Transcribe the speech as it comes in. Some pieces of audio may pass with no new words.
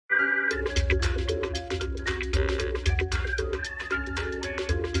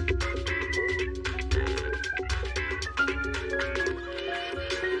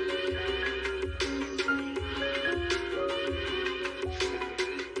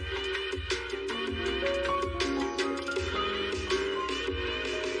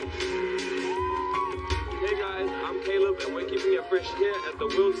the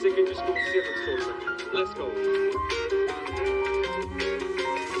World Secondary School 7's tournament. Let's go.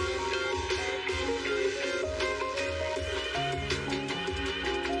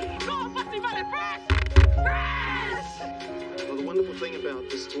 Well, the wonderful thing about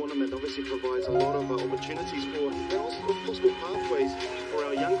this tournament obviously provides a lot of opportunities for, and also possible pathways for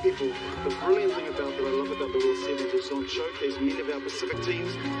our young people. The brilliant thing that I love about the World 7's is on showcase many of our Pacific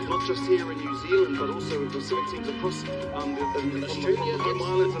teams, not just here in New Zealand, but also Pacific teams across Australia, home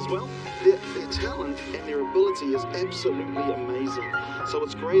islands as well. Their talent and their ability is absolutely amazing. So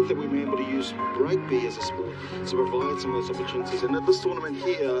it's great that we've been able to use rugby as a sport to provide some of those opportunities. And at this tournament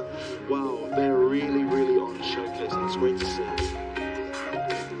here, wow, they're really, really on showcase, and it's great to see.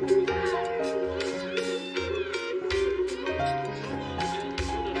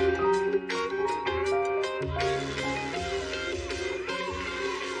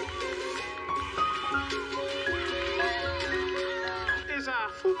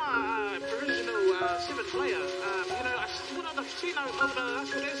 Former original 7 player, one of the that's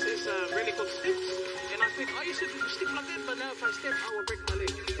what it is really good steps, and I think I used to step like that, but now if I step I will break my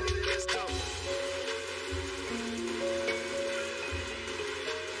leg. Let's go.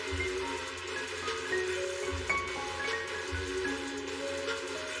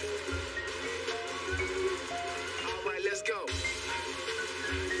 Alright, let's go.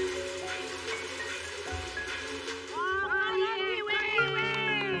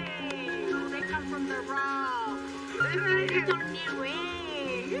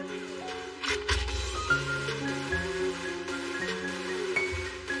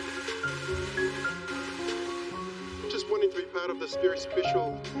 Just wanting to be part of this very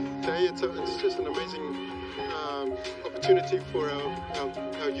special day. It's just an amazing opportunity for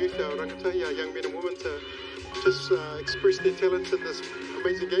our youth, our rangatahi, our young men and women to just express their talents in this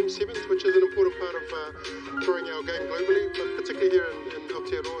amazing game, 7's, which is an important part of growing our game globally, but particularly here in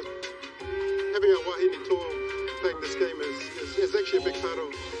Aotearoa. Having our wahine tour playing this game is actually a big part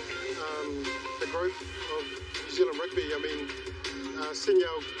of the growth of New Zealand rugby. I mean, seeing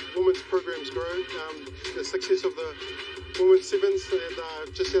our women's programs grow, the success of the women's 7's,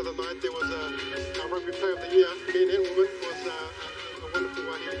 and just the other night there was a Rugby Player of the Year, men and women, was a wonderful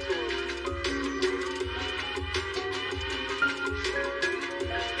wahine tour.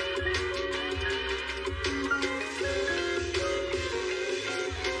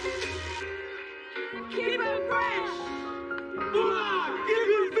 Keep it fresh! Give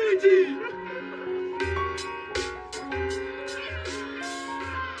it Fiji!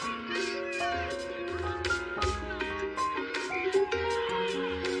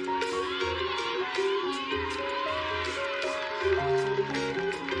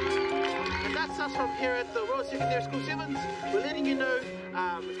 And that's us from here at the World Secondary School 7's. We're letting you know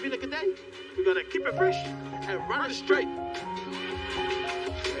it's been a good day. We're going to keep it fresh and run it straight.